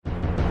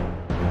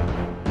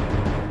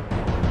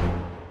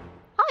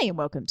Hi and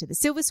welcome to the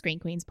Silver Screen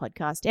Queens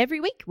podcast. Every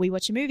week we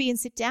watch a movie and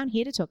sit down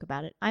here to talk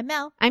about it. I'm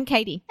Mel. I'm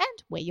Katie.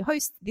 And we're your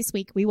hosts. This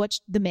week we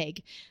watched The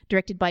Meg,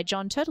 directed by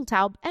John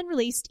Turteltaub and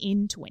released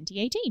in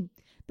 2018.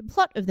 The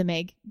plot of The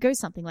Meg goes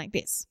something like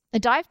this. A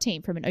dive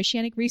team from an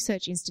oceanic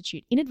research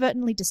institute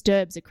inadvertently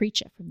disturbs a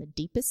creature from the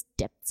deepest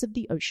depths of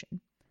the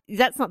ocean.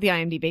 That's not the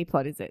IMDb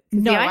plot, is it?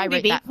 No, the I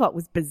read IMDb that. plot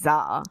was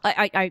bizarre.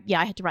 I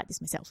had to write this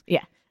myself.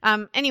 Yeah.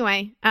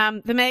 Anyway,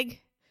 The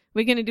Meg,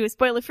 we're going to do a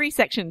spoiler-free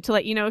section to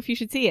let you know if you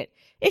should see it.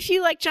 If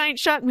you like giant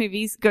shark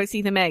movies, go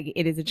see The Meg.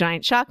 It is a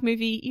giant shark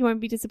movie. You won't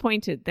be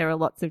disappointed. There are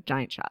lots of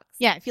giant sharks.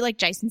 Yeah, if you like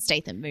Jason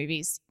Statham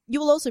movies, you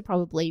will also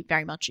probably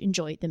very much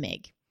enjoy The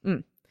Meg.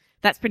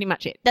 That's pretty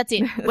much it. That's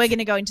it. We're going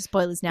to go into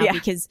spoilers now Yeah.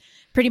 because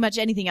pretty much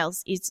anything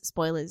else is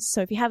spoilers.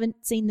 So if you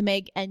haven't seen The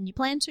Meg and you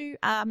plan to,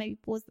 maybe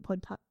pause the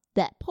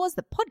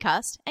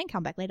podcast and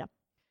come back later.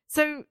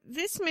 So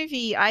this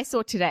movie I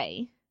saw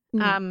today,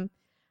 I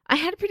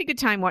had a pretty good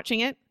time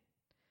watching it.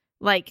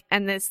 I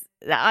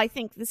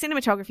think the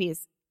cinematography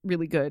is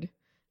really good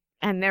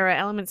and there are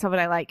elements of it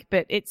I like,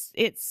 but it's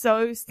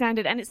so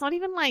standard and it's not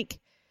even like,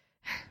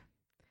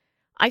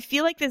 I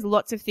feel like there's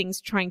lots of things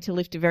trying to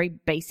lift a very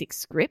basic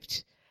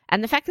script.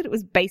 And the fact that it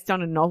was based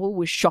on a novel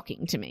was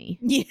shocking to me.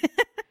 Yeah.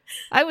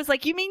 I was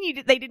like, you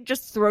mean they didn't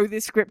just throw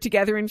this script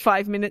together in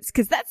 5 minutes?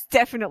 Because that's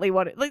definitely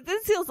what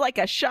this feels like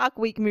a Shark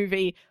Week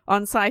movie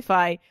on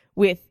Sci-Fi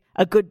with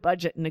a good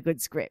budget and a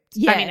good script.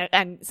 Yeah. I mean,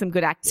 and some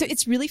good actors. So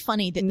it's really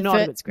funny that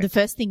Not a good script. the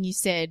first thing you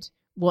said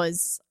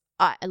was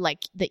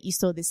that you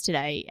saw this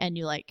today and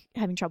you're like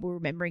having trouble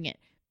remembering it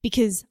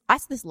because I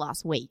saw this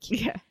last week.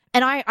 Yeah.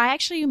 And I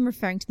actually am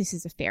referring to this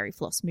as a fairy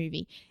floss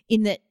movie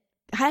in that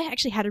I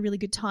actually had a really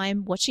good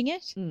time watching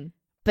it,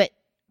 but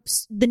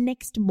the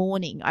next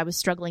morning I was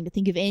struggling to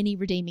think of any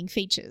redeeming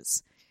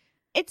features.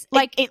 It's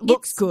like it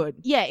looks good.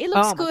 Yeah, it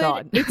looks Oh my good.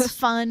 God. It's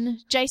fun.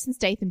 Jason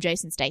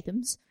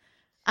Statham's.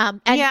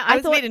 And yeah, I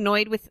was a bit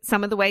annoyed with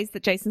some of the ways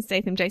that Jason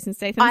Statham's.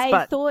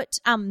 I thought,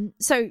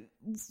 so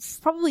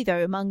probably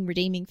though among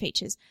redeeming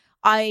features,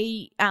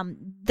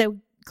 they're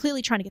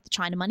clearly trying to get the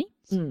China money.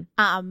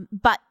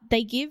 But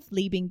they give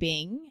Li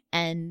Bingbing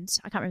and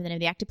I can't remember the name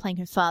of the actor playing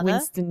her father,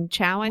 Winston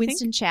Chow, I think.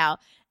 Winston Chow,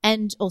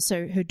 and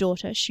also her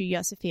daughter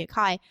Shuya Sophia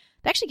Kai.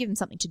 They actually give them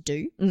something to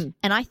do, and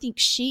I think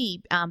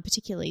she,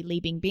 particularly Li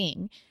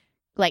Bingbing,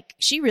 like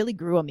she really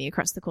grew on me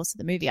across the course of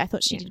the movie. I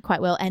thought she did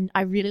quite well, and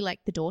I really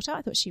liked the daughter.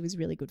 I thought she was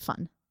really good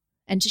fun,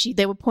 and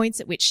there were points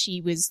at which she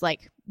was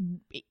like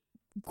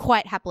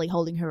quite happily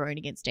holding her own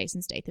against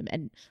Jason Statham,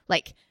 and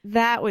like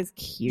that was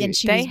cute. And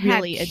she they was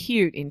really had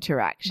cute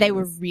interactions. they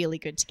were really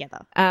good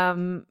together.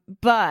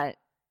 But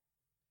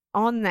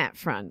on that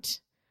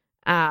front,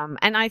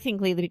 and I think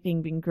Li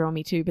Bingbing grew on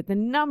me too, but the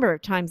number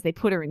of times they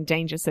put her in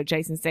danger so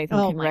Jason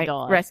Statham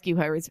can rescue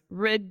her is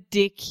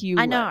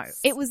ridiculous. I know.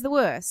 It was the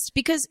worst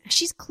because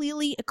she's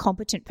clearly a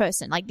competent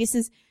person. Like this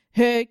is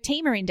her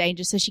team are in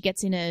danger, so she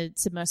gets in a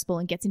submersible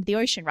and gets into the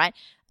ocean, right?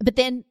 But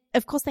then,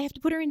 of course, they have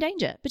to put her in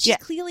danger. But she's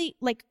clearly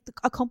like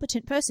a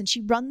competent person.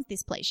 She runs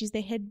this place. She's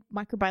the head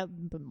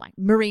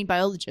marine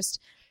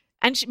biologist.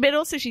 But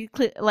also she's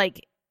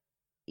like,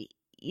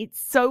 it's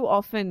so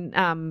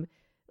often,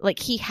 like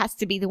he has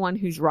to be the one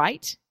who's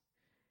right.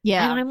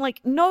 Yeah. And I'm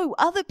like, no,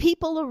 other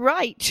people are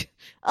right.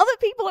 Other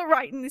people are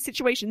right in this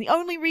situation. The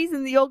only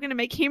reason that you're going to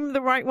make him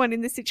the right one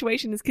in this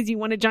situation is because you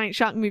want a giant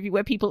shark movie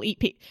where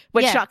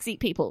sharks eat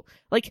people.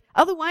 Like,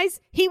 otherwise,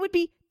 he would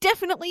be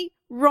definitely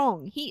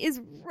wrong. He is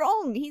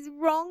wrong. He's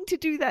wrong to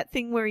do that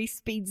thing where he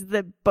speeds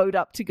the boat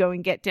up to go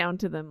and get down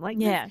to them. Like,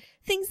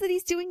 things that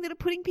he's doing that are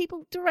putting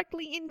people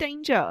directly in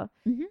danger.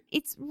 Mm-hmm.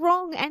 It's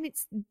wrong and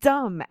it's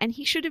dumb and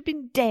he should have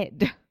been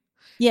dead.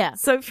 Yeah.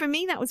 So for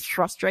me, that was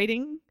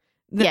frustrating.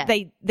 That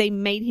they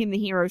made him the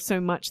hero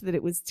so much that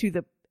it was to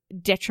the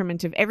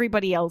detriment of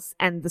everybody else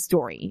and the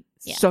story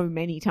so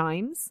many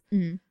times.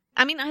 Mm.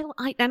 I mean,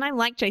 I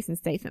like Jason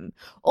Statham.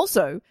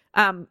 Also,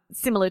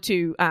 similar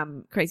to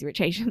Crazy Rich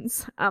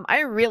Asians,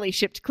 I really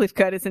shipped Cliff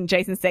Curtis and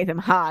Jason Statham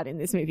hard in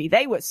this movie.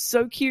 They were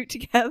so cute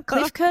together.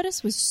 Cliff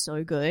Curtis was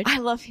so good. I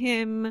love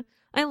him.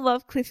 I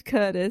love Cliff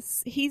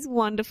Curtis. He's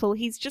wonderful.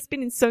 He's just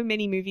been in so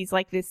many movies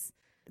like this.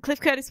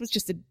 Cliff Curtis was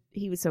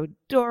he was so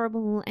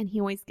adorable and he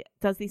always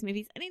does these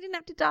movies and he didn't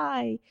have to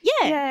die.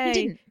 Yeah, Yay. he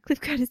didn't.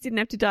 Cliff Curtis didn't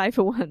have to die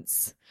for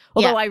once.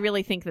 Although I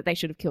really think that they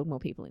should have killed more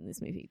people in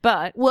this movie.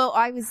 But well,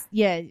 I was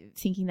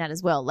thinking that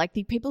as well. Like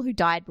the people who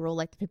died were all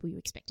like the people you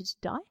expected to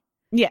die.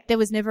 Yeah. There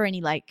was never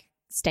any like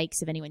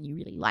stakes of anyone you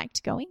really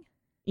liked going.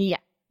 Yeah.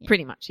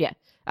 Pretty much, yeah.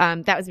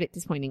 That was a bit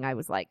disappointing. I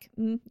was like,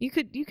 you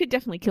could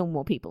definitely kill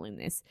more people in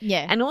this.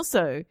 Yeah. And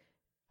also,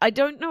 I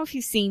don't know if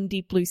you've seen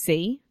Deep Blue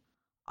Sea.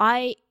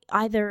 I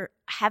either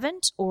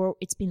haven't or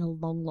it's been a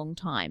long, long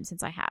time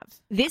since I have.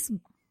 This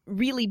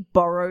really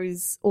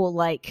borrows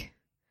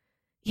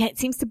it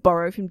seems to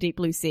borrow from Deep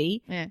Blue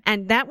Sea. Yeah.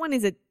 And that one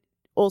is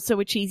also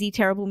a cheesy,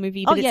 terrible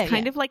movie, but it's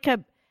kind of like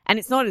and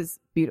it's not as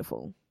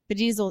beautiful. But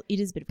it is a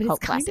bit of a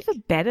cult classic. It's kind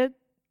of a better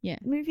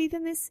movie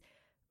than this.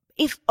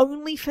 If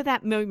only for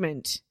that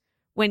moment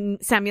when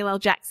Samuel L.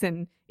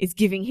 Jackson is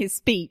giving his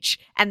speech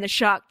and the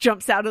shark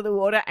jumps out of the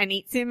water and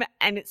eats him,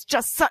 and it's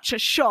just such a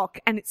shock,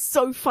 and it's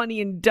so funny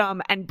and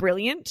dumb and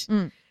brilliant.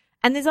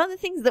 And there's other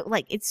things that,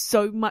 like, it's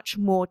so much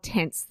more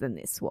tense than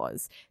this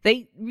was.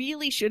 They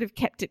really should have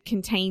kept it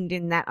contained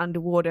in that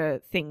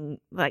underwater thing,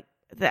 like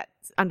that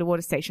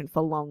underwater station,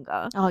 for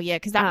longer. Oh yeah,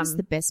 because that was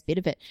the best bit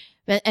of it.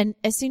 And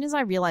as soon as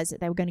I realized that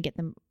they were going to get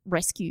them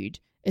rescued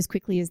as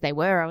quickly as they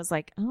were, I was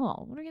like,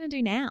 oh, what are we going to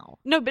do now?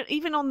 No, but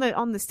even on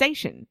the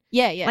station.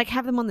 Yeah. Like,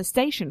 have them on the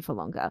station for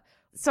longer.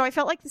 So I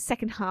felt like the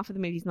second half of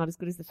the movie is not as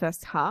good as the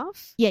first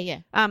half.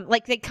 Yeah.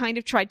 Like, they kind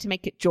of tried to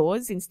make it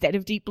Jaws instead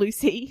of Deep Blue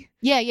Sea.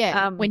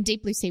 Yeah. When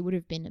Deep Blue Sea would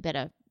have been a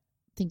better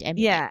thing to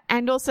emulate. Yeah,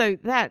 and also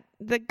that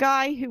the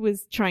guy who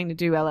was trying to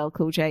do LL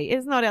Cool J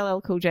is not LL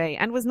Cool J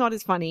and was not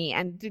as funny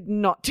and did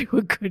not do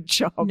a good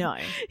job. No.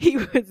 He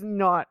was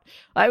not.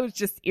 I was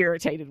just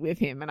irritated with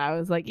him, and I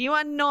was like, you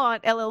are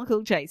not LL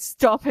Cool J.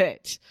 Stop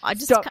it.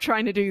 Stop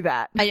trying to do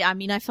that. I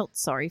mean, I felt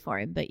sorry for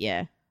him, but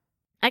yeah.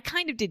 I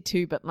kind of did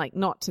too, but like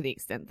not to the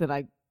extent that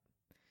I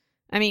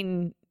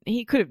mean,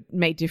 he could have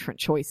made different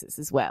choices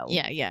as well.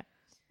 Yeah.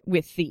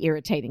 With the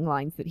irritating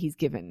lines that he's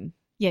given.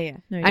 Yeah.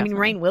 No, I mean,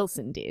 Rainn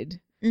Wilson did.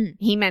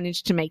 He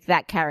managed to make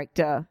that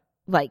character,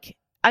 like,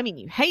 I mean,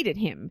 you hated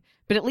him,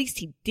 but at least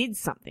he did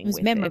something with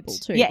it. He was memorable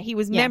too. Yeah, he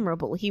was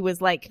memorable. He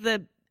was like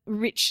the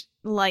rich,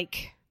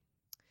 like,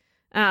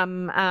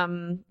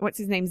 what's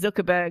his name?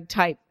 Zuckerberg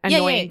type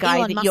annoying guy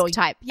Elon Musk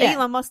type. Yeah.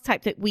 Elon Musk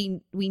type that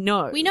we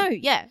know. We know,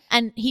 yeah.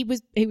 And he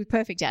was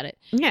perfect at it.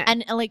 Yeah.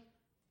 And like,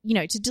 you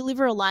know, to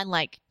deliver a line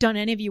like, don't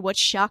any of you watch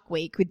Shark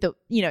Week, with the,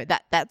 you know,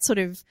 that sort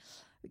of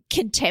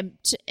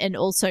contempt, and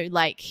also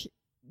like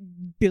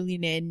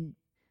billionaire,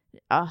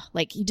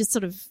 like he just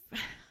sort of,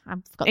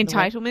 I've forgotten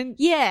entitlement.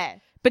 Yeah.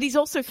 But he's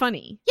also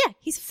funny. Yeah,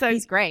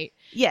 he's great.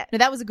 Yeah. No,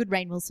 that was a good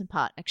Rainn Wilson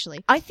part,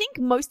 actually. I think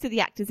most of the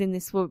actors in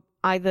this were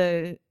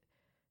either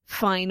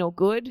fine or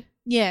good.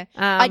 Yeah.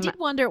 I did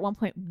wonder at one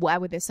point, why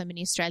were there so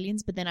many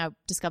Australians? But then I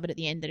discovered at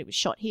the end that it was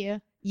shot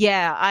here.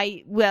 Yeah,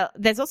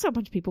 there's also a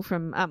bunch of people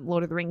from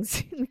Lord of the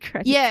Rings in the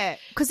credits. Yeah,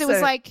 because it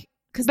was like...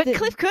 But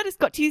Cliff Curtis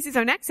got to use his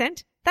own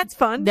accent. That's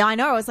fun. I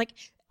know. I was like...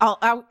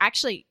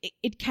 actually,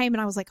 it came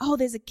and I was like, oh,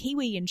 there's a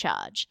Kiwi in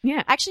charge.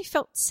 Yeah. I actually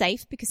felt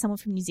safe because someone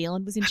from New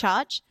Zealand was in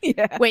charge.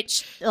 Yeah.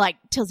 Which, like,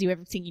 tells you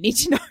everything you need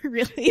to know,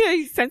 really. Yeah,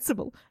 he's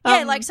sensible.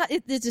 Yeah, like,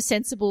 there's a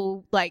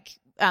sensible, like,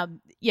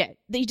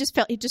 it just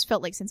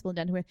felt like sensible and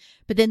down to earth.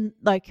 But then,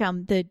 like,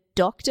 the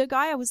doctor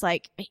guy, I was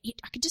like,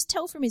 I could just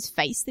tell from his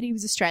face that he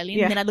was Australian.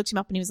 Yeah. And then I looked him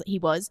up and he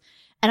was.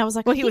 And I was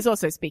like, well, he was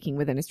also speaking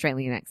with an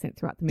Australian accent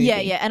throughout the movie.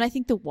 Yeah. And I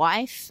think the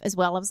wife as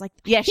well, I was like,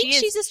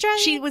 she's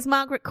Australian. She was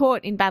Margaret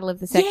Court in Battle of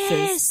the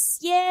Sexes.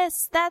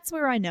 Yes. That's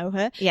where I know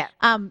her. Yeah.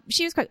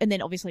 She was quite, and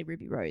then obviously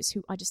Ruby Rose,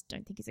 who I just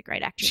don't think is a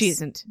great actress. She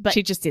isn't. But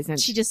she just isn't.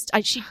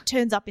 She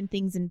turns up in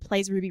things and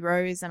plays Ruby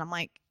Rose, and I'm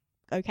like,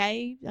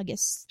 okay, I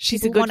guess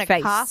she's a good face. Want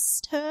to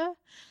cast her.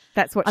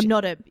 That's what I'm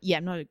not a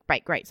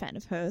great fan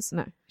of hers.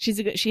 No,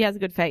 she has a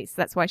good face.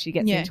 That's why she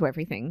gets into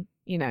everything,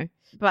 you know.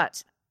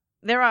 But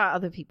there are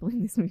other people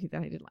in this movie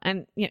that I did like.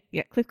 And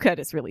yeah, Cliff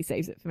Curtis really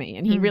saves it for me.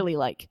 And he really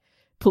like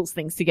pulls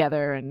things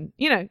together, and,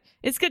 you know,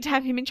 it's good to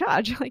have him in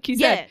charge, like you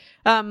said.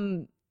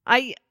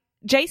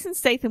 Jason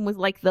Statham was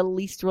like the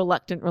least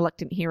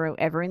reluctant hero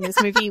ever in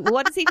this movie.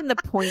 What is even the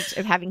point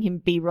of having him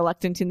be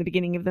reluctant in the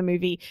beginning of the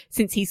movie,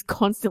 since he's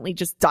constantly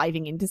just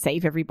diving in to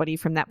save everybody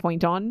from that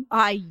point on?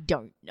 I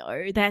don't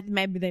know. That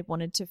maybe they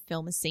wanted to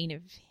film a scene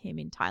of him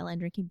in Thailand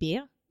drinking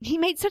beer. He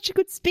made such a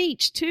good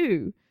speech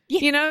too. Yeah.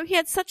 You know, he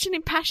had such an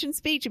impassioned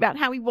speech about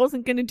how he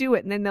wasn't going to do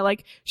it. And then they're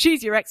like,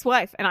 she's your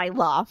ex-wife. And I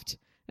laughed.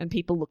 And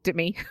people looked at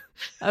me.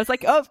 I was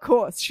like, oh, of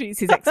course, she's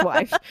his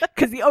ex-wife.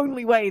 Because the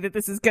only way that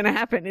this is going to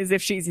happen is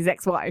if she's his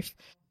ex-wife.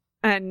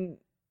 And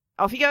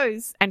off he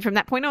goes. And from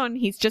that point on,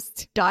 he's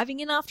just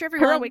diving in after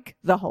everyone. Heroic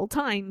the whole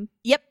time.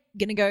 Yep.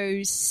 Gonna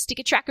go stick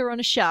a tracker on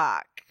a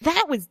shark.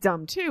 That was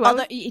dumb too.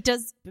 Although it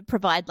does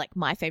provide like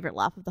my favorite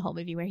laugh of the whole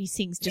movie, where he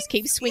sings "Just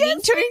Keep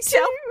Swinging" to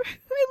himself.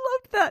 I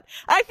loved that.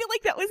 I feel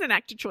like that was an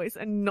actor choice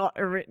and not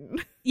a written.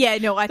 Yeah,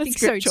 no, I think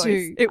so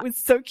too. It was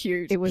so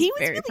cute. He was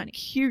very really funny.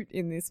 Cute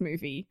in this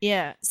movie.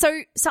 Yeah.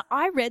 So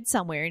I read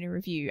somewhere in a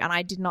review, and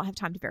I did not have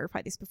time to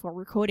verify this before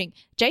recording.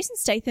 Jason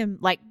Statham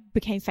like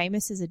became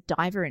famous as a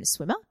diver and a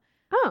swimmer.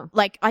 Oh,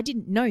 like I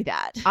didn't know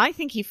that. I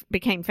think he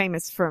became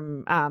famous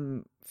from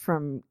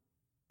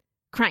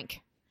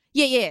Crank.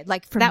 Yeah,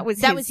 like that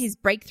was his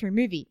breakthrough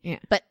movie. Yeah,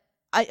 but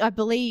I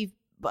believe,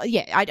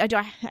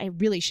 I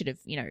really should have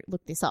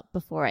looked this up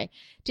before I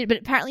did. But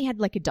apparently, he had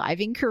like a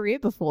diving career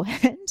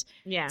beforehand.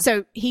 Yeah,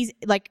 so he's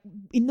like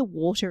in the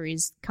water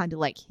is kind of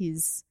like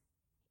his,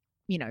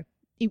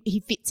 he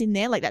fits in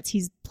there. Like that's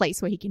his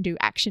place where he can do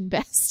action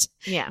best.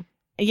 Yeah,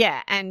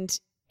 and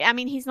I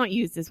mean he's not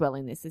used as well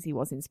in this as he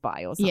was in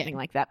Spy or something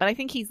like that. But I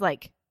think he's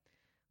like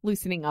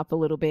loosening up a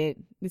little bit.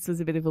 This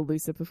was a bit of a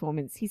looser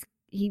performance.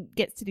 He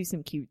gets to do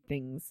some cute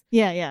things.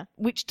 Yeah.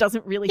 Which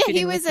doesn't really fit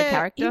in with the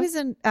character. He was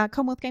a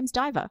Commonwealth Games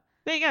diver.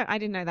 There you go. I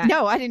didn't know that.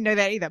 No, I didn't know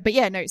that either. But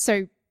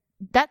so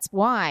that's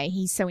why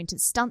he's so into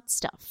stunt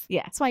stuff.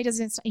 Yeah. That's why he does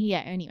it. Yeah,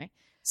 anyway.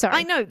 Sorry.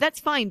 I know, that's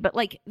fine, but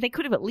like they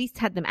could have at least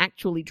had them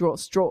actually draw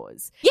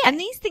straws. Yeah, and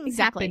these things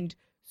exactly. happened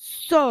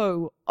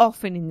so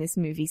often in this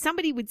movie.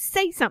 Somebody would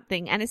say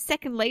something and a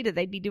second later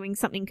they'd be doing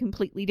something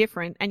completely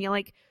different, and you're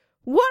like,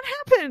 what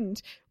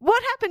happened?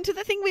 What happened to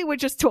the thing we were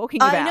just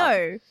talking about? I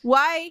know.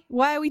 Why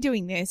are we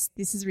doing this?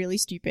 This is really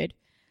stupid.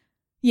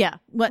 Yeah.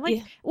 What? Like,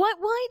 Yeah.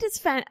 why does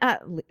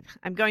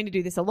I'm going to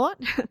do this a lot.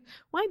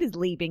 Why does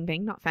Li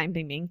Bingbing, not Fan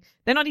Bingbing,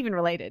 they're not even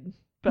related.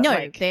 But No,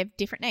 like, they have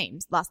different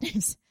names, last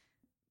names.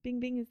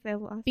 Bingbing is their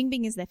last.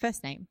 Bingbing is their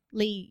first name.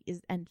 Li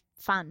is and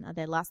Fan are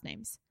their last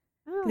names.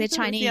 Oh, They're I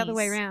thought it was the other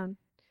way Chinese. around.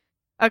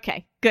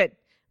 Okay, good. At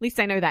least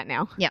I know that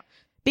now. Yeah.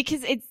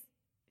 Because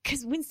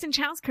Winston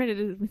Chow's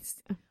credited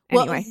with.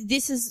 Well, Anyway.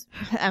 this is,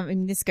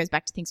 this goes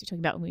back to things we were talking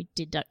about when we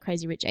did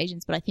Crazy Rich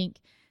Asians, but I think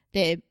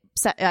Li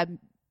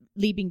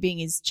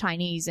Bingbing is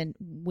Chinese and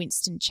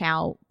Winston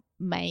Chow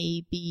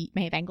may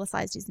have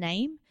anglicized his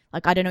name.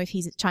 Like, I don't know if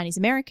he's Chinese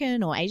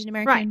American or Asian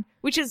American. Right.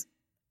 Which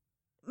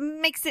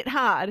makes it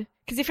hard.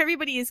 Because if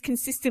everybody is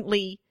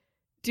consistently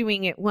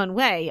doing it one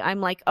way,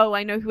 I'm like, oh,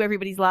 I know who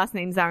everybody's last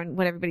names are and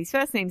what everybody's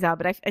first names are,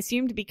 but I've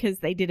assumed because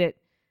they did it,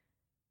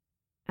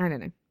 I don't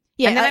know.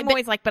 Yeah, and then I'm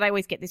always like, but I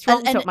always get this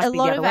wrong, so it must be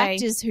the other way. A lot of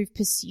actors who've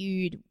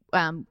pursued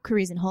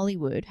careers in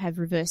Hollywood have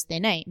reversed their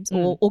names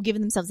or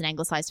given themselves an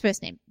anglicized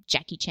first name,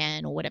 Jackie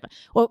Chan or whatever.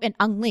 And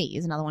Ang Lee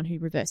is another one who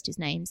reversed his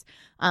names.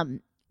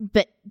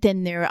 But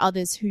then there are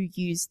others who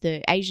use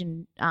the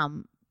Asian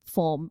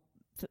form,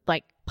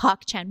 like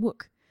Park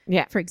Chan-wook,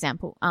 for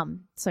example.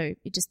 So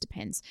it just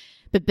depends.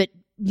 But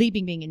Li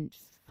Bingbing and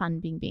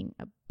Fan Bingbing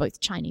are both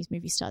Chinese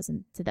movie stars,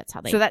 and so that's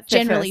how they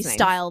generally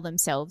style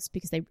themselves,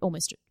 because they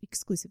almost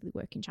exclusively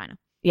work in China.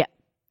 Yeah.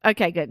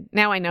 Okay, good.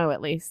 Now I know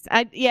at least.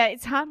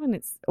 It's hard when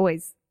it's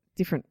always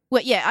different.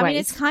 Well, yeah, I mean,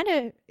 ways.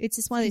 it's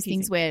just one of those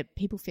things where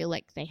people feel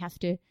like they have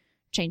to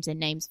change their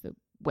names for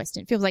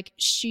Western. It feels like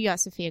Shia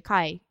Sophia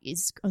Kai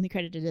is only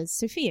credited as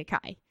Sophia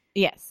Kai.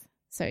 Yes.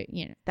 So,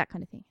 that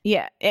kind of thing.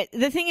 Yeah.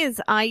 The thing is,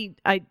 I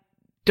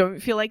don't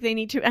feel like they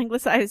need to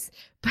anglicize,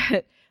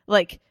 but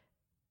like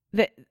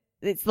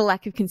it's the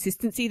lack of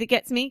consistency that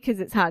gets me, because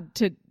it's hard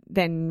to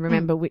then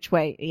remember which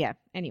way. Yeah.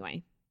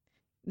 Anyway,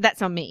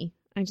 that's on me.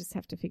 I just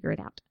have to figure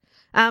it out.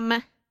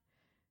 And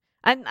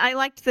I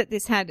liked that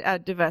this had a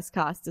diverse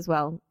cast as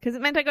well, because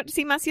it meant I got to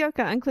see Masioka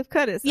and Cliff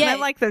Curtis. Yeah, and I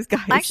like those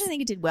guys. I actually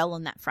think it did well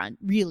on that front,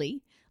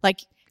 really.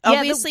 Like,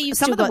 obviously,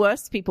 some of the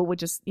worst people were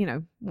just,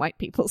 white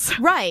people. So.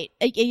 Right.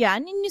 Yeah,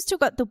 and you still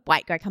got the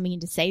white guy coming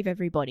in to save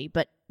everybody,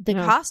 but the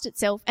cast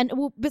itself,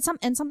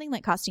 something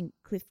like casting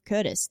Cliff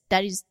Curtis,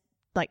 that is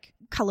like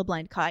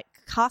colorblind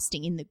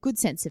casting in the good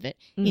sense of it,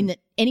 in that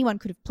anyone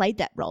could have played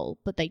that role,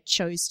 but they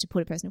chose to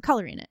put a person of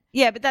color in it.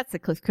 Yeah, but that's the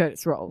Cliff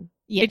Curtis role.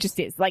 Yes. It just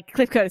is. Like,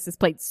 Cliff Curtis has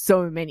played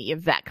so many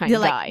of that kind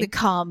of guy. Like the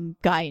calm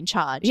guy in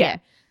charge. Yeah.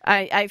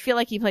 I feel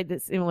like he played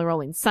this similar role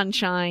in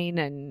Sunshine,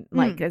 and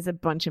like there's a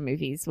bunch of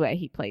movies where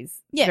he plays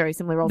very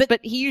similar roles,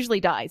 but he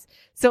usually dies.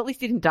 So at least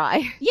he didn't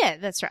die. Yeah,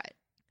 that's right.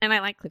 And I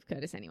like Cliff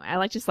Curtis anyway.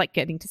 I just like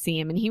getting to see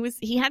him, and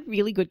he had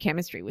really good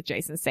chemistry with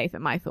Jason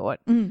Statham, I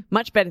thought.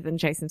 Much better than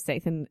Jason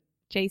Statham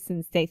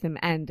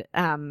and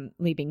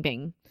Li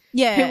Bingbing.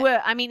 Yeah. Who were,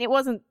 I mean, it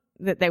wasn't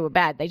that they were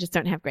bad, they just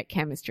don't have great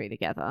chemistry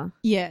together.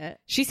 Yeah.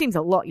 She seems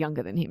a lot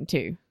younger than him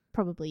too.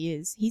 Probably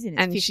is. He's in his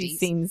 50s. And she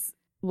seems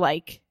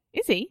like,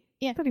 is he?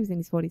 Yeah. I thought he was in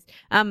his 40s.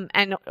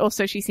 And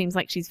also she seems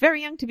like she's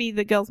very young to be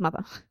the girl's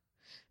mother.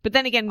 But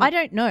then again, I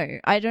don't know.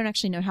 I don't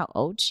actually know how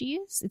old she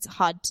is. It's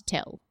hard to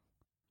tell.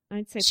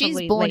 I'd say she's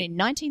probably born in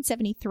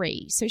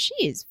 1973, so she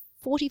is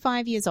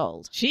 45 years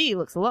old. She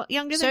looks a lot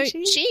younger than she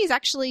is. She is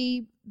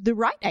actually the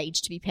right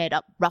age to be paired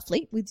up,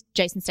 roughly, with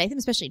Jason Statham,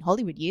 especially in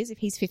Hollywood years, if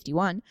he's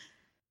 51.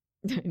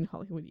 In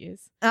Hollywood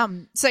years.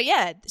 So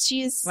yeah,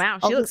 she is. Wow,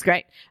 she looks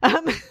great.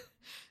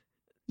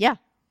 Yeah.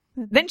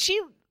 Then she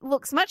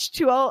looks much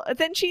too old.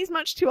 Then she's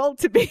much too old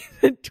to be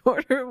the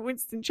daughter of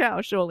Winston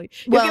Chow, surely.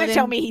 You're going to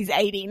tell me he's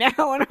 80 now,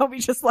 and I'll be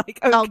just like,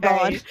 okay. Oh,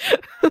 God.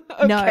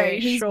 Okay, no,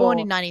 he's sure. born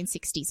in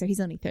 1960, so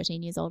he's only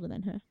 13 years older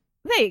than her.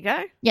 There you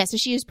go. Yeah, so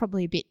she is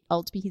probably a bit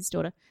old to be his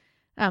daughter.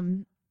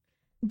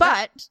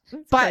 That's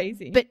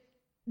crazy. But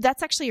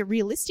that's actually a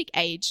realistic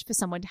age for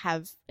someone to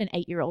have an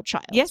 8-year-old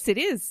child. Yes, it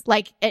is.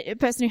 Like a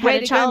person who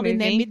had a child in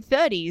their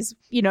mid-30s,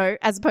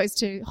 as opposed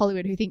to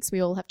Hollywood, who thinks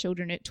we all have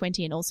children at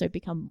 20 and also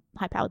become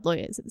high-powered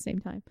lawyers at the same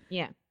time.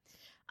 Yeah.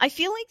 I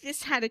feel like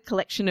this had a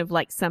collection of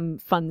like some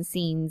fun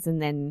scenes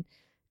and then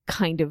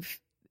kind of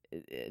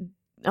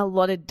a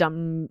lot of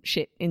dumb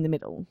shit in the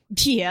middle.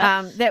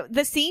 Yeah.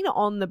 The scene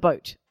on the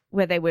boat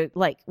where they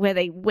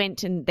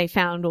went and they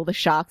found all the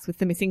sharks with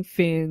the missing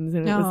fins,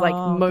 and it was like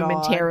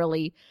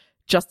momentarily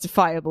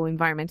justifiable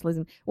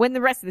environmentalism, when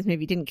the rest of this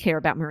movie didn't care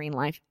about marine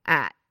life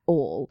at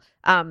all.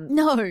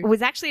 No. It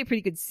was actually a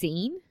pretty good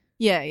scene.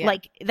 Yeah.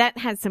 Like, that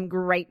has some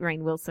great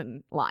Rainn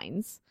Wilson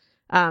lines.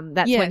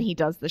 That's when he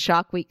does the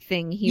Shark Week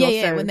thing.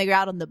 When they go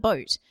out on the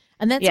boat.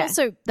 And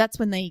that's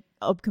when they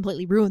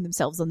completely ruin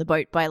themselves on the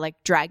boat by like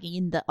dragging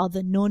in the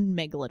other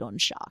non-megalodon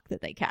shark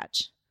that they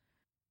catch.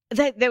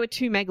 There were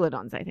 2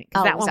 megalodons, I think.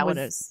 That one was what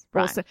it is.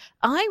 Right. Also,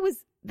 I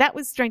was that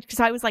was strange because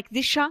I was like,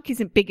 this shark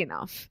isn't big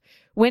enough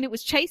when it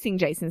was chasing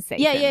Jason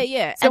Statham.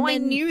 Yeah. So I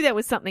knew there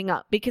was something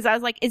up because I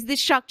was like, is this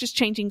shark just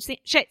changing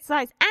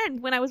size?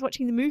 And when I was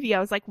watching the movie, I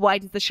was like, why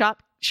does the shark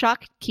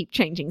keep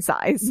changing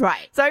size?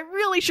 Right. So I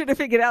really should have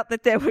figured out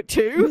that there were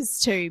two. It was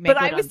two Megalodons. But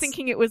I was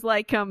thinking it was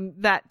like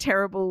that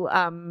terrible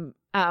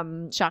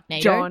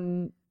Sharknado.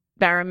 John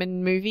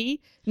Barrowman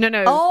movie.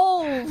 No.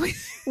 Oh.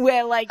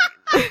 Where like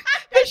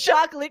the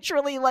shark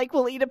literally like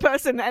will eat a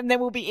person and then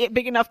will be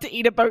big enough to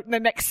eat a boat in the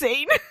next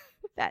scene.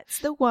 That's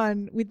the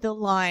one with the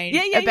line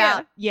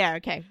Yeah,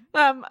 okay.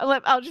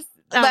 I'll just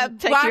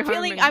take you I'm home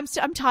feeling and-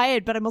 I'm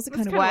tired, but I'm also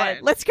kind of kinda wired.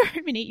 wired. Let's go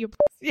home and eat your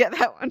yeah,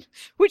 that one.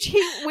 Which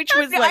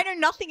was I like know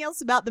nothing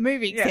else about the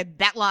movie Yeah. except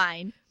that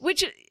line.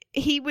 which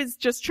he was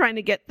just trying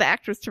to get the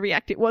actress to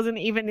react. It wasn't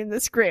even in the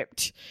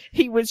script.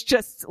 He was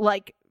just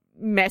like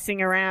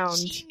messing around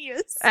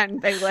Genius.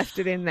 and they left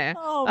it in there.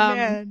 Oh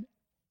man.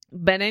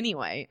 But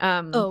anyway,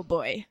 Oh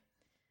boy.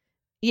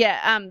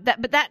 yeah,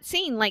 that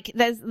scene, like,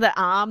 there's the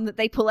arm that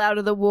they pull out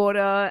of the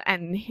water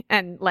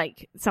and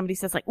like, somebody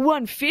says, like,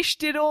 one fish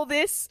did all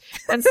this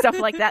and stuff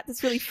like that.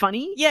 That's really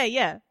funny.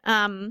 Yeah.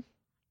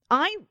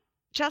 I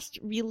just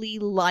really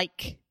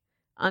like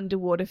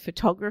underwater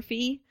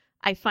photography.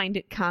 I find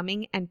it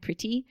calming and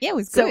pretty. Yeah, it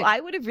was So good. I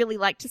would have really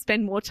liked to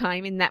spend more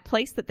time in that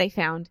place that they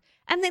found.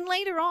 And then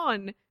later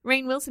on,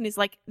 Rainn Wilson is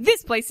like,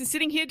 this place is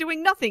sitting here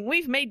doing nothing.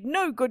 We've made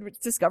no good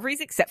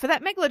discoveries except for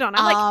that megalodon.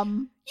 I'm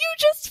like, you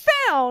just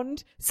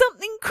found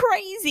something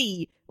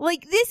crazy.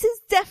 Like, this is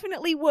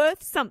definitely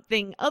worth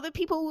something. Other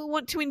people will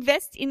want to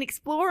invest in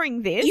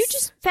exploring this. you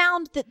just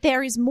found that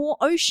there is more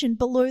ocean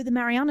below the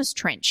Marianas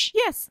Trench.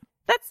 Yes,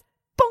 that's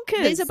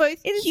bonkers. These are both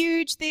It is-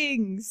 huge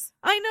things.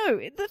 I know.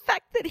 The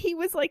fact that he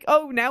was like,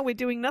 oh, now we're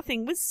doing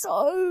nothing was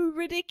so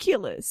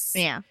ridiculous.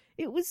 Yeah.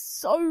 It was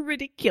so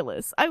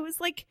ridiculous. I was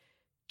like,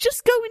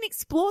 just go and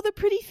explore the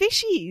pretty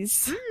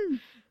fishies.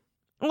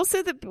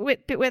 Also, the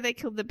bit where they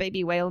killed the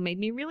baby whale made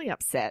me really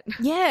upset.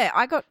 Yeah,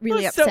 I got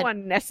really it was upset. so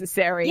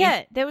unnecessary.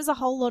 Yeah, there was a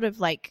whole lot of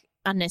like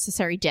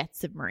unnecessary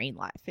deaths of marine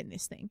life in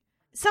this thing.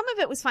 Some of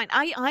it was fine.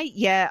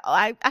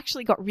 I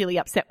actually got really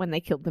upset when they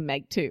killed the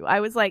Meg too. I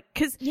was like,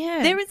 because Yeah.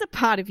 there is a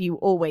part of you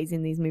always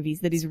in these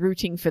movies that is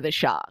rooting for the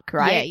shark,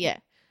 right? Yeah.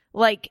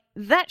 Like,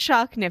 that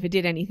shark never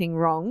did anything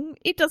wrong.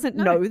 It doesn't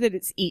No. know that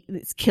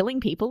it's killing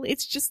people.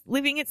 It's just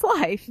living its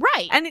life.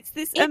 Right. And it's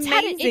this It's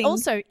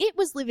amazing... it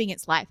was living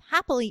its life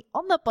happily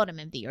on the bottom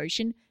of the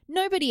ocean.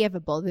 Nobody ever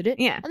bothered it.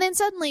 Yeah. And then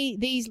suddenly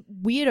these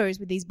weirdos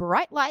with these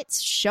bright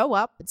lights show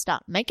up and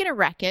start making a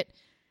racket.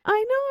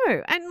 I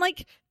know. And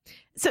like,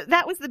 so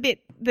that was the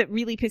bit that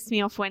really pissed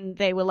me off when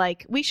they were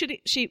like,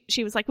 she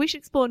was like, we should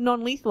explore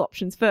non-lethal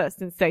options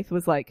first. And Stath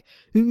was like,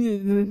 I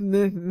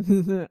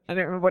don't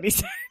remember what he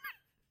said.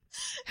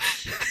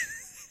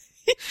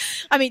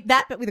 I mean,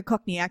 that, but with a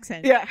Cockney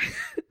accent. Yeah,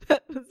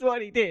 that was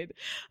what he did.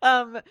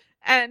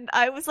 And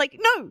I was like,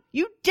 no,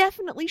 you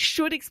definitely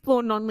should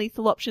explore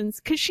non-lethal options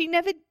because Meg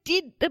never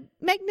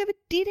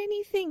did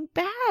anything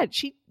bad.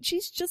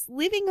 She's just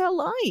living her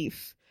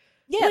life.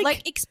 Yeah,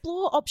 like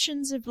explore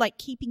options of like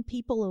keeping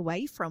people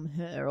away from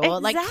her,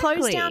 or like close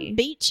Exactly. down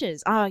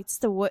beaches. Oh,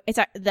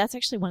 that's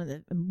actually one of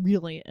the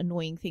really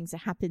annoying things that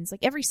happens.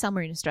 Like every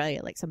summer in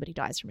Australia, like somebody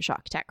dies from a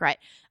shark attack, right?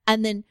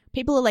 And then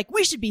people are like,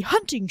 "We should be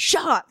hunting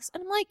sharks,"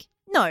 and I'm like,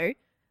 "No,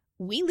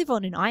 we live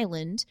on an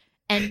island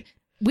and."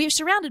 We're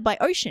surrounded by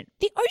ocean.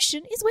 The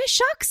ocean is where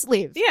sharks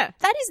live. Yeah.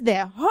 That is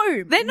their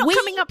home. They're not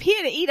coming up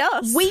here to eat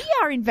us. We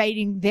are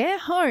invading their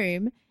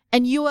home,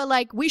 and you are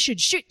like, we should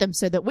shoot them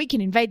so that we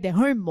can invade their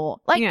home more.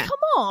 Like, Yeah. come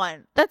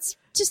on. That's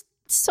just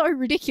so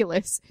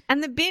ridiculous.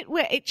 And the bit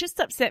where it just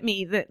upset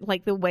me that,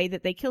 like, the way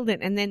that they killed it,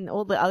 and then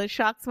all the other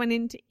sharks went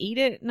in to eat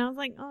it, and I was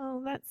like,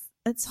 oh,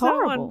 that's so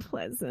horrible.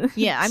 unpleasant.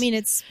 Yeah, I mean,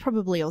 it's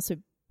probably also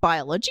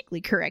biologically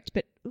correct,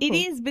 but it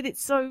is, but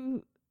it's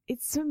so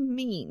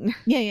mean.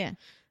 Yeah.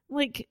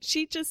 Like,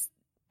 she just,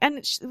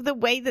 and the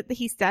way that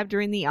he stabbed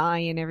her in the eye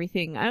and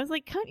everything, I was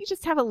like, can't you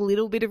just have a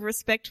little bit of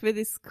respect for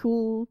this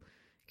cool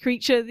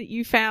creature that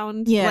you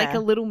found? Yeah. Like a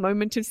little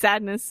moment of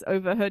sadness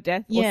over her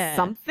death Yeah. or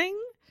something?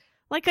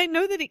 Like, I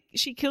know that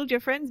she killed your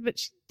friends, but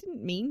she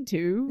didn't mean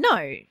to.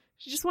 No,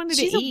 She just wanted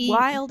she's to eat. a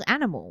wild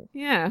animal.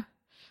 Yeah.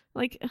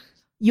 Like,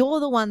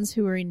 You're the ones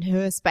who are in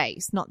her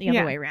space, not the other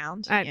Yeah. way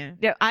around.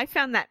 I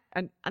found that,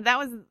 and that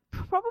was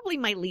probably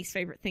my least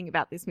favorite thing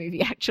about this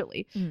movie,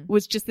 actually, Mm.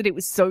 was just that it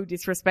was so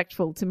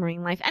disrespectful to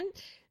marine life. And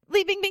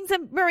Li Bingbing's a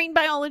marine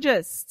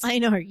biologist. I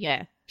know,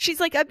 yeah.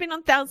 She's like, I've been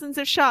on thousands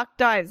of shark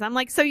dives. I'm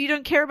like, so you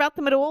don't care about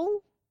them at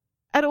all?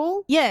 At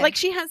all? Yeah. Like,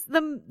 she has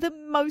the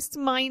most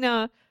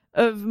minor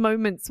of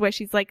moments where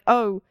she's like,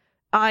 oh,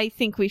 I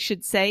think we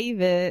should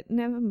save it.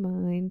 Never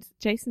mind.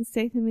 Jason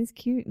Statham is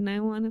cute and I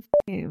want to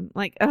f him.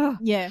 Like, oh.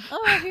 Yeah.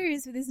 Oh, here he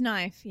is with his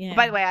knife. Yeah.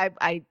 By the way,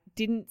 I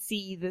didn't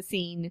see the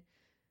scene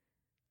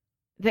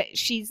that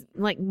she's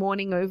like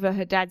mourning over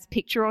her dad's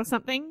picture or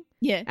something.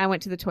 Yeah. I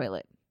went to the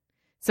toilet.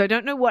 So I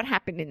don't know what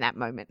happened in that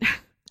moment.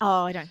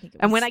 Oh, I don't think it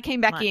was. And when I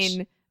came back much.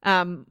 in,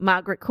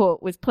 Margaret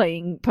Court was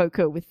playing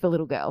poker with the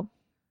little girl.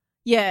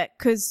 Yeah,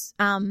 because,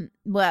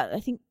 well, I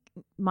think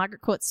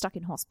Margaret Court's stuck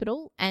in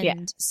hospital,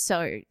 and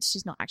so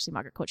she's not actually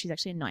Margaret Court. She's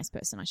actually a nice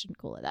person. I shouldn't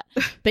call her that.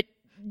 But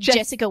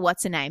Jessica,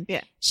 what's her name?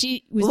 Yeah.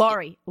 She was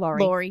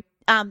Laurie.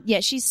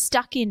 She's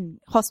stuck in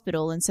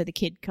hospital, and so the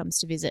kid comes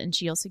to visit, and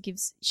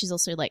she's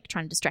also like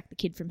trying to distract the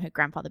kid from her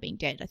grandfather being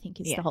dead, I think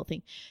is the whole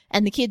thing.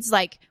 And the kid's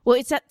like, well,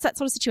 it's that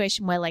sort of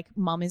situation where like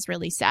mum is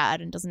really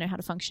sad and doesn't know how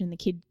to function, and the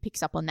kid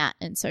picks up on that,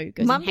 and so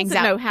goes Mum and hangs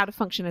doesn't out. know how to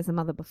function as a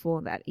mother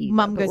before that either.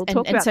 Mum goes, we'll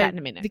talk and about so that in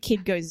a minute. the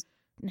kid goes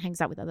and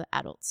hangs out with other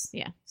adults.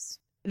 Yeah.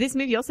 This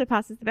movie also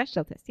passes the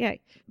Bechdel test, yay.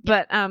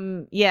 But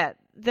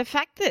the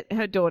fact that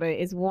her daughter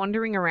is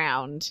wandering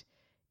around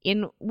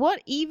in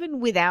what, even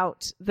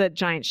without the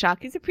giant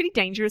shark, is a pretty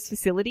dangerous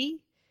facility.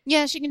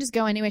 Yeah, she can just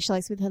go anywhere she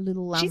likes with her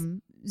little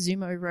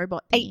Zumo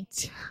robot thingy.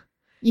 8.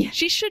 Yeah.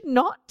 She should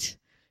not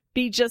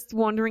be just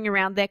wandering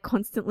around there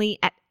constantly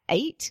at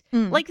 8.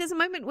 Like, there's a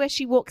moment where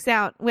she walks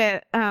out,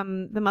 where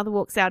the mother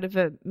walks out of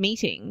a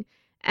meeting,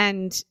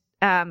 and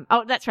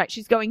that's right,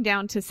 she's going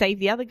down to save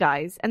the other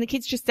guys, and the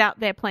kid's just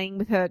out there playing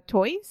with her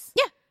toys.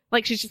 Yeah.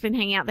 Like, she's just been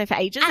hanging out there for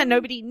ages, and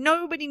nobody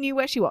knew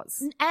where she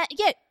was.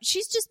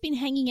 She's just been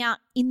hanging out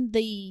in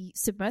the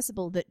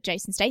submersible that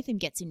Jason Statham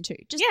gets into.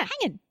 Just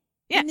hanging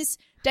in this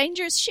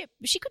dangerous ship.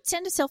 She could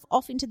send herself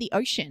off into the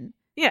ocean.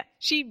 Yeah,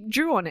 she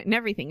drew on it and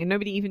everything, and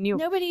nobody even knew.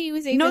 Nobody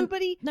was even...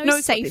 Nobody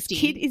knows safety. What this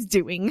kid is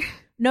doing.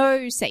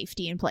 No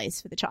safety in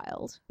place for the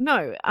child.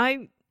 No,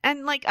 I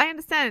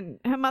understand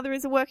her mother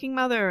is a working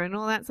mother and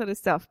all that sort of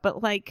stuff,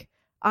 but like...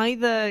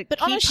 Either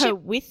keep her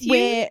with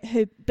you.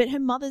 But her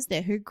mother's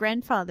there. Her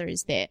grandfather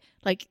is there.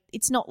 Like,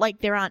 it's not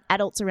like there aren't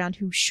adults around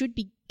who should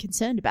be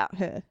concerned about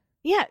her.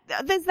 Yeah,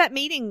 there's that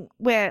meeting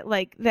where,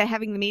 like, they're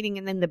having the meeting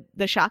and then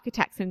the shark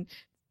attacks and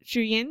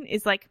Xu Yin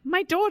is like,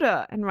 my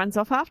daughter, and runs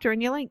off after her.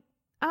 And you're like,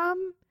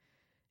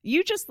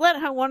 you just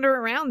let her wander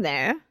around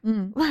there.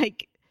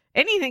 Like,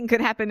 anything could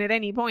happen at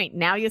any point.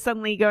 Now you're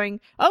suddenly going,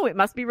 oh, it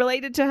must be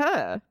related to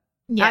her.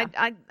 Yeah.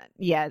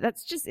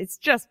 It's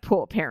just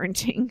poor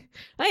parenting.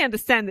 I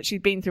understand that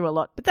she's been through a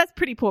lot, but that's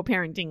pretty poor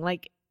parenting.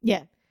 Like,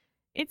 yeah,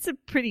 it's a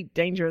pretty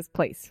dangerous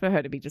place for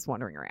her to be just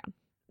wandering around.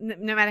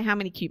 No matter how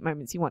many cute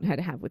moments you want her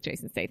to have with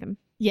Jason Statham.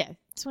 Yeah.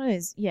 It's one of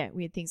those,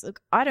 weird things. Look,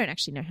 I don't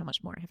actually know how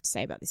much more I have to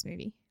say about this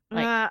movie.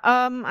 Like,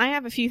 I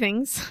have a few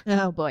things.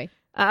 Oh boy.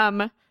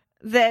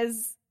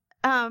 There's,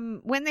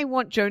 when they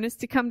want Jonas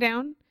to come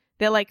down,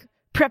 they're like,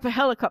 prep a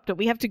helicopter.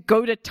 We have to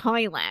go to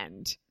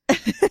Thailand.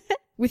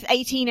 With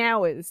 18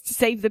 hours to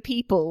save the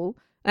people,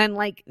 and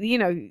like, you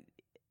know,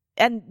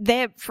 and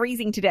they're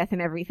freezing to death and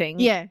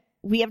everything. Yeah.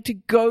 We have to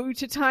go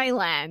to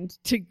Thailand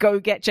to go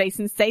get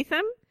Jason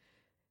Statham?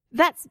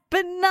 That's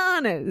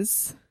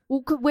bananas.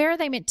 Well, where are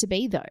they meant to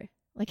be though?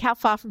 Like, how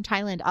far from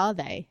Thailand are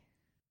they?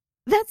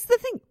 That's the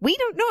thing. We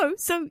don't know.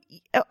 So,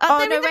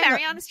 they're in the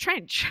Marianas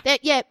Trench.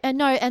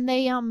 And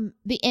they,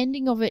 the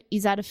ending of it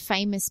is at a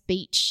famous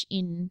beach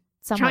in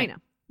somewhere.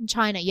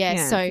 China,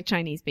 yeah. So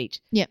Chinese beach.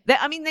 Yeah.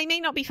 I mean, they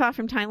may not be far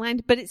from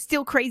Thailand, but it's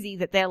still crazy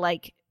that they're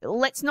like,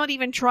 let's not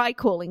even try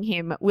calling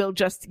him. We'll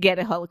just get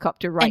a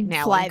helicopter right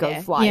now and go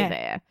fly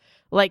there.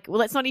 Like, well,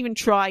 let's not even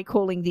try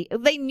calling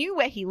they knew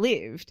where he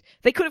lived.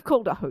 They could have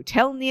called a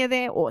hotel near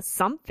there or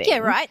something. Yeah,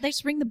 right. They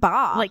just ring the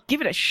bar. Like,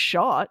 give it a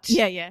shot.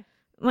 Yeah.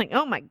 Like,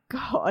 oh my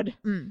God.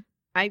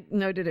 I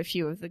noted a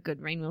few of the good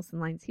Rainn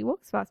Wilson lines. He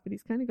walks fast, but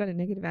he's kind of got a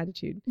negative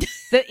attitude.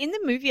 In the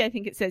movie, I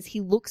think it says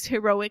he looks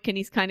heroic and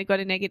he's kind of got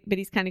a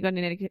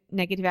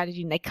negative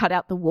attitude. And they cut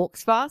out the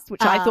walks fast,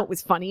 which I thought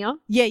was funnier.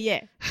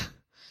 Yeah.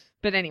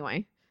 But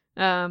anyway,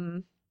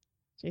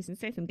 Jason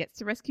Statham gets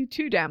to rescue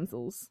 2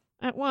 damsels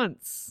at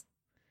once.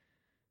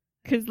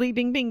 Because Li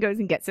Bingbing goes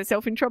and gets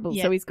herself in trouble,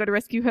 so he's got to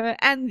rescue her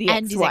and the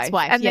ex-wife.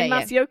 And then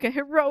Masaoka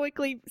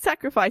heroically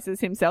sacrifices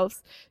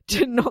himself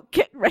to not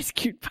get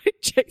rescued by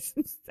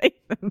Jason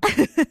Statham.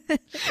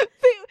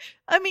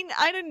 I mean,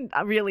 I didn't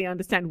really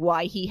understand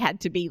why he had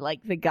to be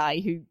like the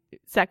guy who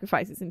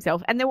sacrifices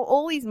himself. And there were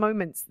all these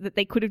moments that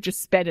they could have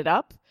just sped it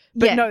up.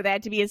 But no, they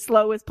had to be as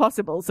slow as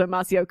possible so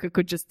Masaoka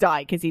could just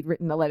die because he'd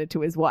written the letter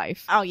to his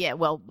wife. Oh, yeah,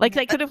 well. Like,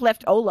 they could have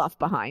left Olaf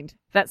behind.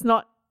 That's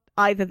not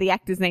either the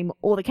actor's name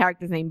or the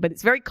character's name, but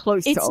it's very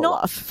close to Olaf. It's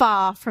not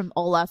far from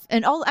Olaf.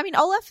 And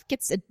Olaf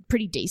gets a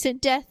pretty decent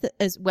death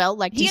as well.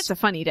 Like, he gets a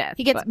funny death.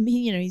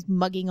 He's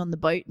mugging on the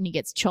boat and he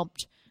gets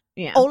chomped.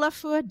 Yeah.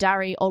 Olafur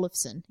Darri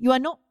Olafsson. You are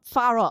not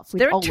far off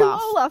with Olaf. There are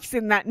 2 Olafs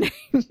in that name.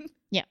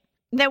 Yeah.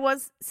 There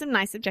was some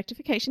nice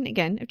objectification,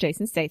 again, of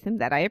Jason Statham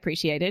that I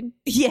appreciated.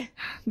 Yeah.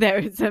 There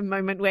is a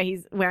moment where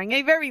he's wearing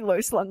a very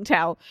low-slung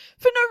towel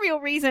for no real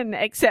reason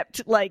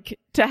except, like,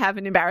 to have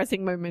an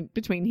embarrassing moment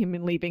between him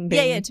and Li Bingbing.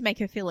 Yeah, to make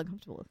her feel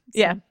uncomfortable. So.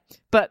 Yeah.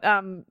 But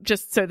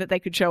just so that they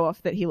could show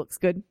off that he looks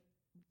good.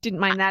 Didn't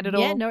mind that at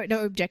all. Yeah,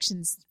 no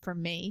objections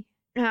from me.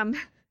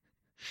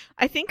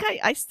 I think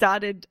I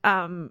started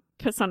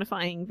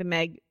personifying the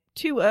Meg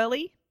too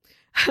early.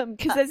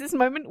 Because there's this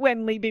moment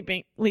when Li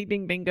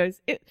Bingbing goes,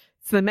 it's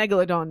the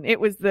Megalodon. It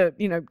was the,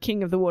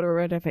 king of the water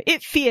or whatever.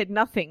 It feared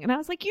nothing. And I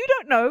was like, you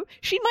don't know.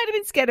 She might have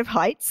been scared of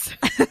heights.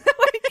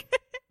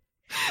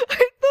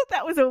 I thought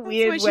that was a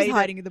weird That's way. where she's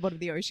hiding at the bottom of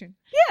the ocean.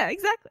 Yeah,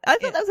 exactly. I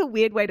thought that was a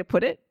weird way to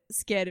put it.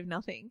 Scared of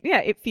nothing. Yeah,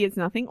 it fears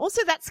nothing.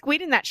 Also, that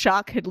squid and that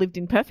shark had lived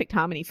in perfect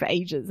harmony for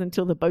ages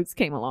until the boats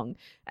came along.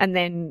 And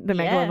then the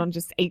Megalodon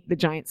just ate the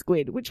giant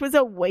squid, which was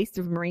a waste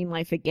of marine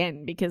life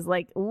again, because,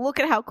 like, look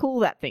at how cool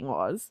that thing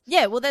was.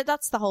 Yeah, well,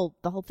 that's the whole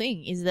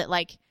thing, is that,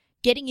 like,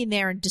 getting in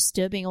there and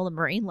disturbing all the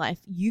marine life,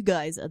 you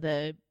guys are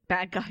the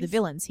Bad guys. the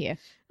villains here.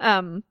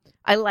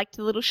 I liked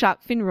the little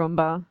shark fin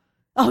Roomba.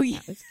 Oh, yeah.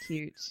 That was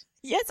cute.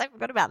 Yes, I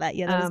forgot about that.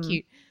 Yeah, that was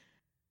cute.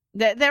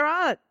 There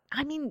are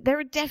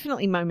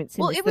definitely moments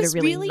in this that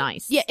are really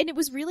nice. Yeah, and it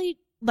was really,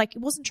 like,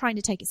 it wasn't trying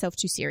to take itself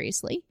too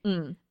seriously.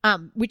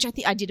 Which I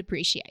think I did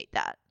appreciate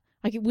that.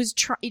 Like, it was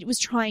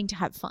trying to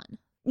have fun.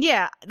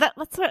 Yeah,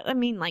 that's what I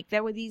mean. Like,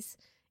 there were these.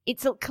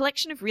 It's a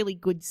collection of really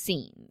good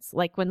scenes,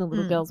 like when the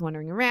little girl's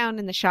wandering around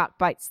and the shark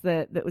bites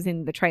that was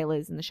in the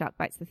trailers, and the shark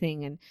bites the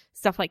thing and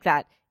stuff like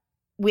that,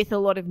 with a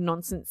lot of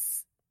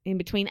nonsense in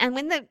between. And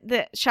when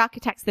the shark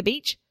attacks the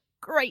beach,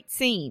 great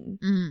scene.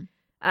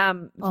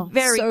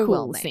 Very so cool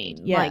well scene.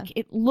 made. Yeah. Like,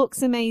 it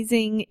looks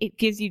amazing. It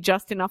gives you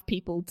just enough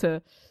people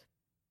to.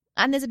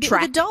 And there's a bit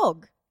Track. with the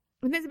dog.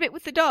 And there's a bit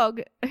with the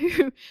dog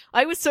who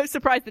I was so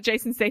surprised that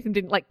Jason Statham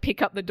didn't, like,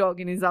 pick up the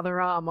dog in his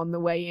other arm on the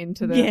way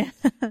into the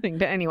thing.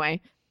 But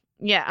anyway,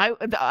 yeah,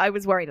 I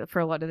was worried for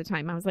a lot of the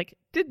time. I was like,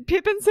 did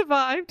Pippin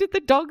survive? Did the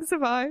dog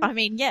survive? I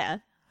mean, yeah.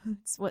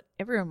 It's what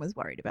everyone was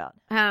worried about.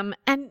 And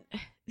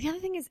the other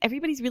thing is,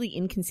 everybody's really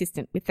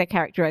inconsistent with their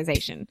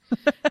characterization.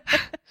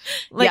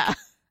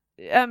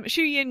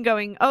 Shu Yin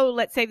going, oh,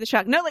 let's save the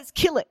shark. No, let's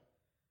kill it.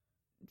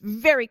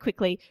 Very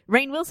quickly.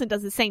 Rainn Wilson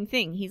does the same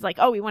thing. He's like,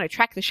 oh, we want to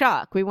track the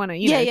shark. We want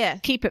to,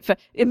 keep it for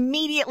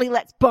immediately.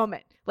 Let's bomb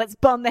it. Let's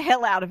bomb the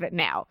hell out of it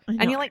now.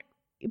 And you're like,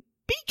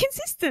 be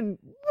consistent.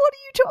 What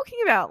are you talking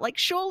about? Like,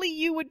 surely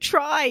you would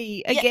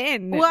try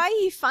again. Why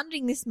are you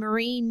funding this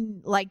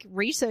marine, like,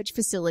 research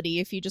facility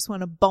if you just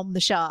want to bomb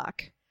the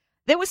shark?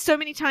 There were so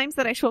many times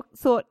that I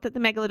thought that the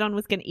Megalodon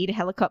was going to eat a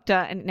helicopter,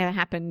 and it never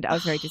happened. I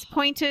was very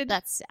disappointed.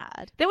 That's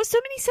sad. There were so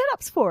many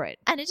setups for it.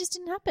 And it just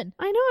didn't happen.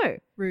 I know.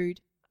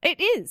 Rude. It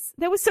is.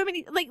 There were so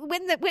many, like,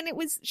 when it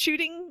was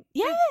shooting,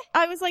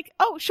 I was like,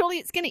 oh, surely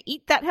it's going to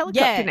eat that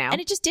helicopter now.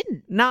 And it just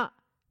didn't.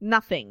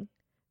 Nothing.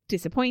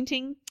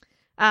 Disappointing.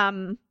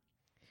 There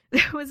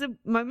was a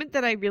moment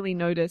that I really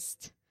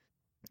noticed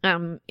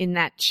in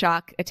that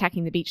shark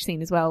attacking the beach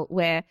scene as well,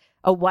 where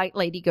a white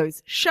lady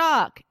goes,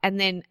 shark, and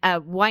then a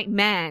white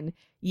man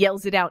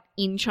yells it out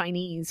in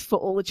Chinese for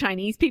all the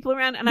Chinese people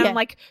around. And I'm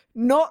like,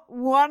 not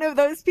one of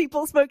those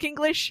people spoke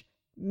English.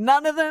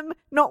 None of them.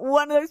 Not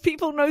one of those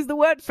people knows the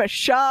word for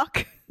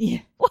shark.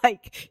 Yeah.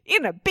 Like,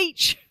 in a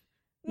beach.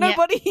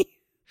 Nobody. Yeah.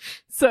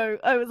 So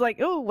I was like,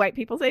 oh, white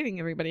people saving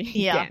everybody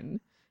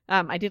again.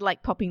 I did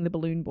like popping the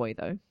balloon boy,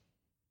 though.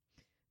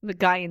 The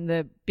guy in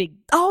the big...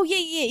 Oh,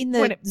 yeah, in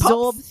the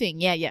Zorb thing.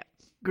 Yeah.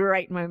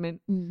 Great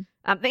moment. And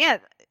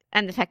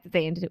the fact that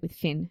they ended it with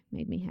Finn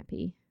made me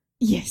happy.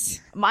 Yes.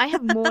 I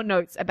have more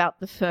notes about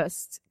the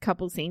first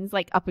couple scenes,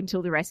 like up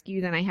until the rescue,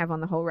 than I have on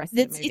the whole rest of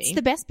the movie. It's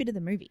the best bit of the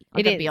movie,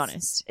 I'll be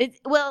honest.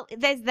 Well,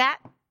 there's that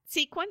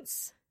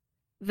sequence,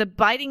 the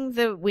biting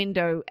the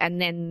window, and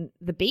then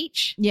the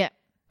beach. Yeah.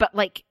 But,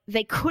 like,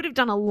 they could have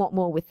done a lot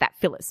more with that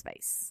filler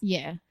space.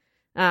 Yeah.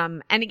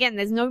 And again,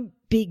 there's no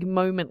big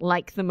moment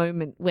like the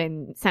moment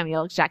when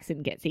Samuel L.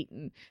 Jackson gets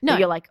eaten. No.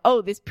 You're like,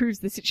 oh, this proves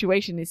the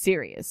situation is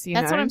serious.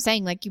 That's what I'm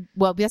saying. Like,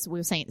 that's what we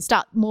were saying at the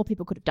start. More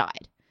people could have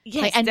died.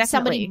 Yes, like, and definitely.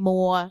 somebody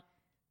more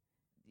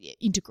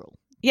integral.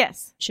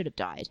 Yes. Should have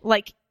died.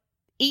 Like,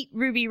 eat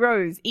Ruby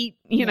Rose. Eat,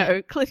 you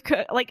know, Cliff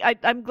Curtis. Like,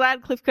 I'm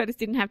glad Cliff Curtis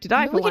didn't have to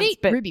die for once. We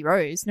could eat Ruby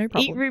Rose, no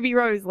problem. Eat Ruby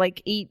Rose,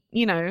 like,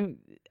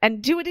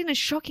 and do it in a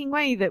shocking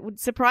way that would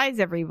surprise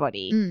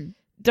everybody.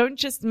 Don't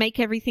just make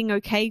everything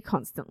okay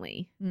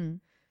constantly.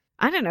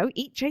 I don't know.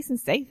 Eat Jason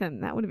Statham.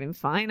 That would have been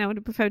fine. I would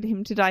have preferred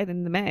him to die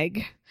than the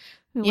Meg.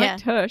 I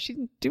liked her. She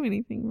didn't do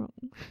anything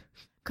wrong.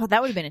 God,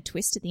 that would have been a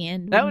twist at the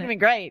end. That would have been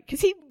great.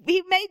 Because he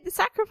made the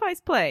sacrifice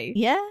play.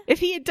 Yeah. If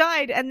he had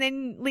died and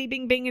then Li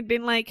Bingbing had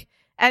been like,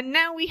 and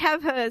now we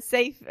have her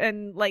safe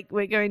and, like,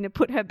 we're going to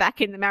put her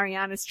back in the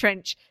Marianas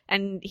Trench,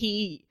 and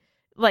he,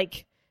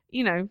 like,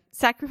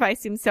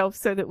 sacrificed himself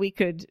so that we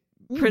could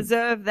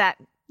preserve that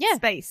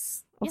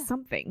space or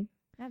something.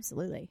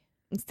 Absolutely.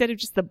 Instead of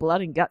just the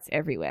blood and guts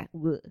everywhere.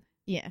 Ugh.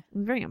 Yeah.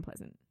 Very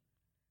unpleasant.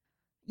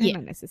 And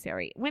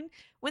unnecessary.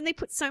 When they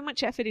put so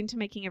much effort into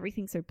making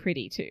everything so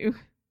pretty too.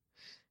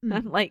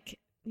 Like,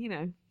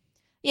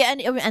 Yeah,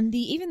 and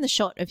even the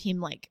shot of him,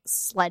 like,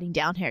 sliding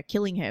down her,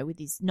 killing her with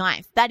his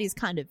knife, that is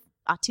kind of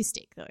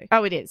artistic, though.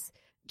 Oh, it is.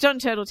 John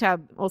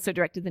Turteltaub also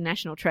directed the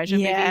National Treasure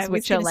movies,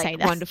 which are, like,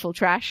 wonderful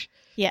trash.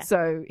 Yeah.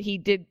 So he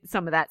did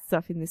some of that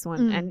stuff in this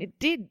one. And it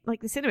did,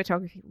 like, the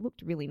cinematography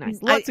looked really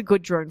nice. Lots of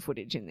good drone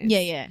footage in this.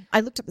 Yeah. I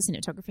looked up the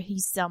cinematographer.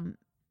 He's, I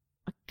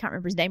can't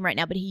remember his name right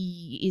now, but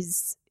he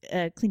is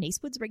Clint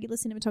Eastwood's regular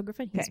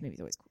cinematographer. His movies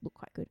always look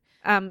quite good.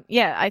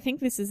 I think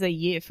this is a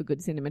year for good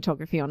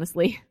cinematography,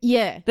 honestly.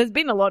 Yeah. There's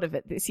been a lot of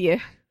it this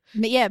year.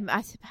 yeah,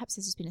 perhaps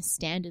there's just been a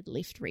standard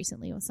lift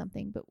recently or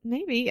something. But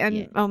maybe,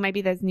 and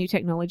maybe there's new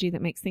technology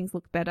that makes things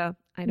look better.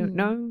 I don't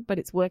know, but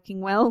it's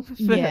working well.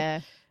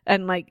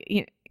 And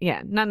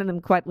none of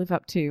them quite live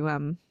up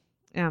to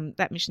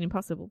that Mission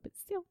Impossible, but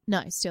still.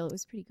 No, still, it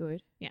was pretty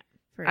good. Yeah.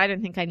 I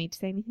don't think I need to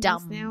say anything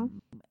else now.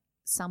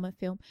 Summer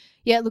film.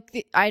 Yeah, look,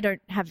 I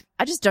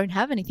just don't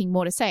have anything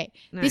more to say.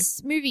 No.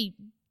 This movie,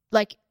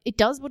 like, it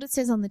does what it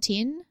says on the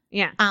tin.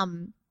 Yeah.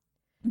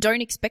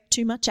 Don't expect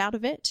too much out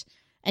of it,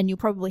 and you'll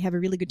probably have a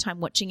really good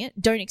time watching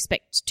it. Don't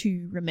expect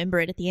to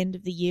remember it at the end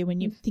of the year when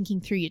you're thinking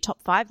through your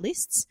top 5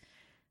 lists.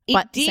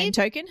 But same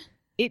token,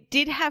 it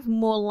did have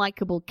more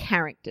likable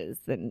characters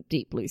than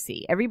Deep Blue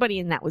Sea. Everybody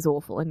in that was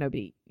awful, and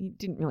you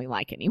didn't really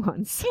like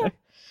anyone. So. Yeah.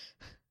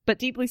 But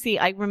Deep Blue Sea,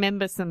 I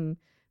remember some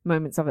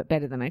moments of it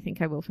better than I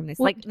think I will from this.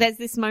 Well, like, there's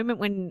this moment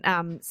when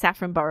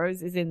Saffron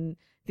Burrows is in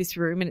this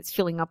room and it's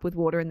filling up with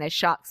water and there's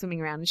sharks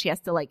swimming around and she has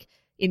to, like,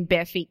 in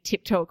bare feet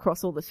tiptoe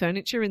across all the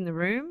furniture in the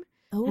room.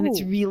 Ooh. And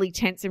it's really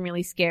tense and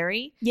really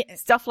scary. Yeah.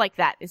 Stuff like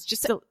that. It's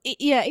just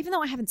even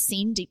though I haven't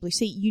seen Deep Blue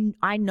Sea,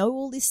 I know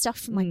all this stuff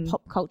from like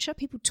pop culture.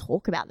 People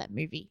talk about that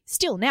movie.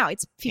 Still now,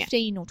 it's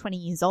 15 or 20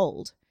 years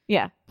old.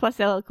 Yeah. Plus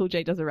LL Cool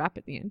J does a rap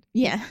at the end.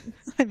 Yeah.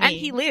 And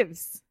he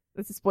lives.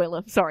 That's a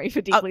spoiler. Sorry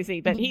for Deep Blue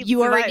Sea, but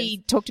you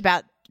already talked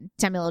about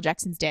Samuel L.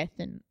 Jackson's death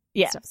and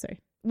stuff. So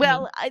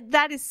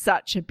that is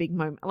such a big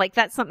moment. Like,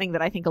 that's something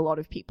that I think a lot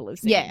of people have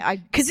seen. Yeah,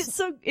 because it's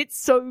so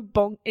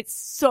bonkers.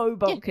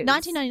 Yeah,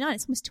 1999.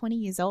 It's almost 20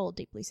 years old.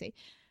 Deep Blue Sea.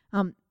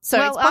 So it's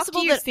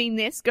possible after you've seen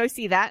this, go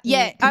see that.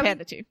 And compare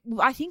the two.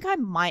 I think I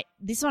might.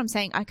 This is what I'm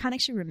saying. I can't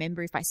actually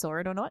remember if I saw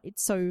it or not.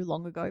 It's so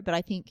long ago, but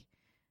I think,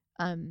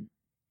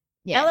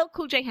 LL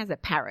Cool J has a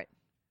parrot.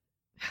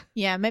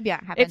 Yeah, maybe I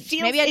haven't.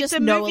 Maybe I just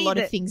know a lot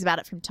of things about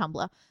it from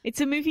Tumblr.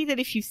 It's a movie that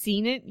if you've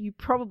seen it, you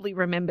probably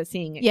remember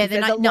seeing it. Yeah,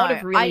 there's a lot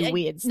of really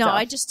weird stuff. No,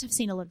 I just have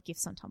seen a lot of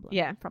GIFs on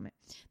Tumblr from it.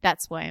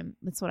 That's what I'm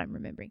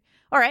remembering.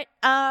 All right.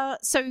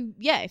 So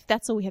yeah, if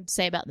that's all we have to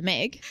say about the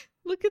Meg.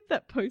 Look at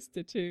that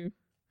poster too.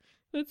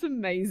 That's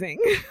amazing.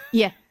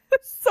 Yeah.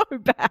 It's so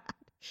bad.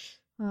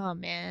 Oh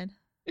man.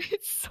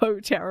 It's so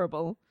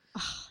terrible.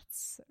 Oh,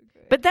 it's so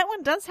good. But that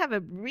one does have a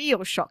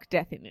real shock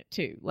death in it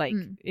too. Like,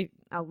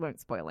 I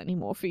won't spoil any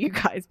more for you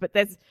guys, but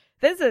there's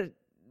a,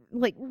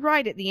 like,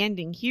 right at the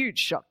ending, huge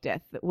shock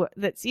death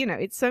that's,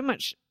 it's so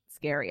much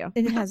scarier.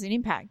 It has an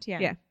impact, yeah.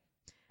 Yeah.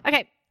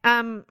 Okay.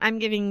 I'm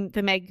giving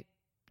the Meg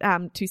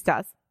 2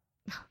 stars.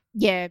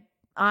 Yeah,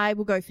 I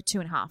will go for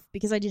 2.5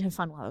 because I did have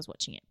fun while I was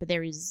watching it, but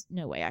there is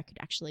no way I could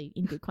actually,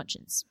 in good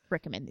conscience,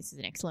 recommend this as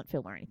an excellent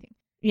film or anything.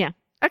 Yeah.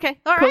 Okay.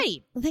 All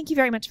right. Well, thank you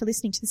very much for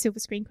listening to the Silver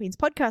Screen Queens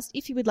podcast.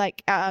 If you would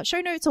like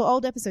show notes or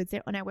old episodes,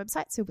 they're on our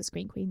website,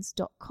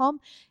 silverscreenqueens.com.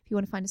 If you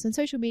want to find us on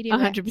social media.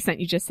 100%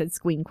 you just said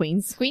Squeen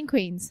Queens. Squeen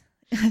Queens.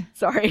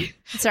 Sorry.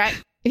 It's all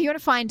right. If you want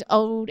to find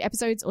old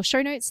episodes or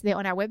show notes, they're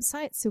on our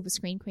website,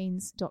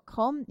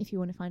 silverscreenqueens.com. If you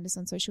want to find us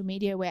on social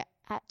media, we're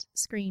at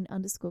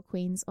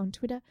 @screen_queens on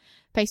Twitter,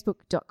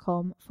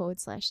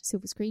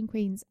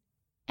 facebook.com/silverscreenqueens,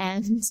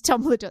 and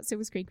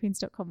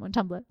tumblr.silverscreenqueens.com on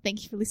Tumblr.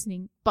 Thank you for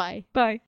listening. Bye. Bye.